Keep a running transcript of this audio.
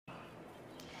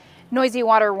Noisy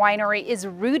Water Winery is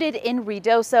rooted in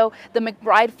Ruidoso. The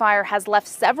McBride Fire has left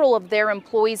several of their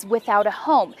employees without a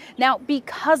home. Now,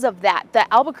 because of that,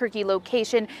 the Albuquerque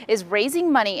location is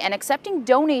raising money and accepting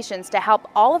donations to help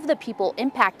all of the people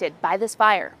impacted by this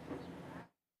fire.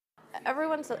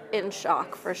 Everyone's in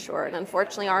shock for sure, and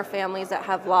unfortunately our families that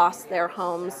have lost their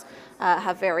homes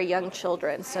have very young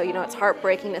children, so it's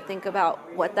heartbreaking to think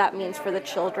about what that means for the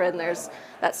children.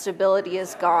 That stability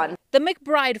is gone. The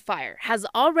McBride Fire has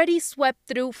already swept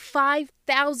through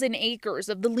 5,000 acres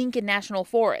of the Lincoln National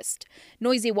Forest.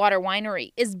 Noisy Water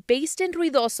Winery is based in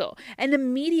Ruidoso and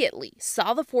immediately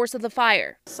saw the force of the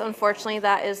fire. So unfortunately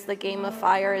that is the game of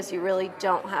fire, is you really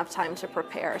don't have time to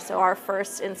prepare. So our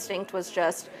first instinct was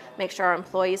just make sure our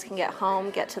employees can get home,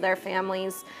 get to their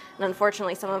families, and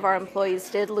unfortunately some of our employees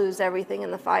did lose everything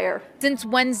in the fire. Since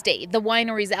Wednesday, the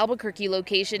winery's Albuquerque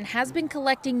location has been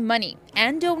collecting money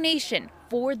and donation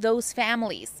for those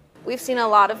families. We've seen a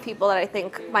lot of people that I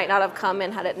think might not have come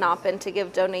in had it not been to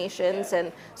give donations,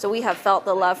 and so we have felt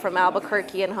the love from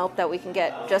Albuquerque and hope that we can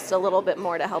get just a little bit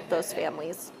more to help those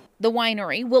families. The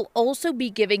winery will also be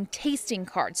giving tasting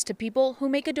cards to people who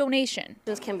make a donation.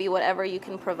 This can be whatever you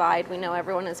can provide. We know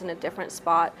everyone is in a different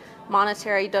spot.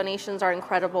 Monetary donations are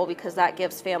incredible because that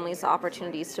gives families the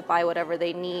opportunities to buy whatever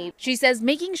they need. She says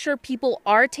making sure people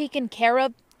are taken care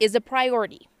of is a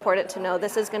priority. Important to know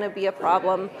this is going to be a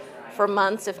problem for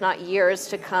months, if not years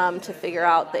to come, to figure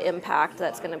out the impact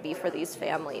that's going to be for these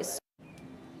families.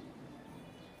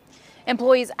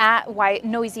 Employees at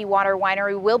Noisy Water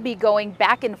Winery will be going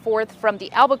back and forth from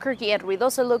the Albuquerque and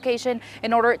Ruidoso location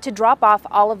in order to drop off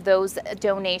all of those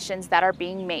donations that are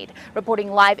being made.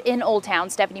 Reporting live in Old Town,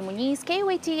 Stephanie Muniz,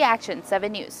 KOAT Action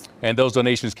 7 News. And those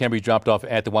donations can be dropped off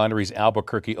at the winery's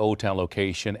Albuquerque Old Town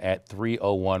location at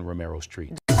 301 Romero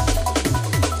Street.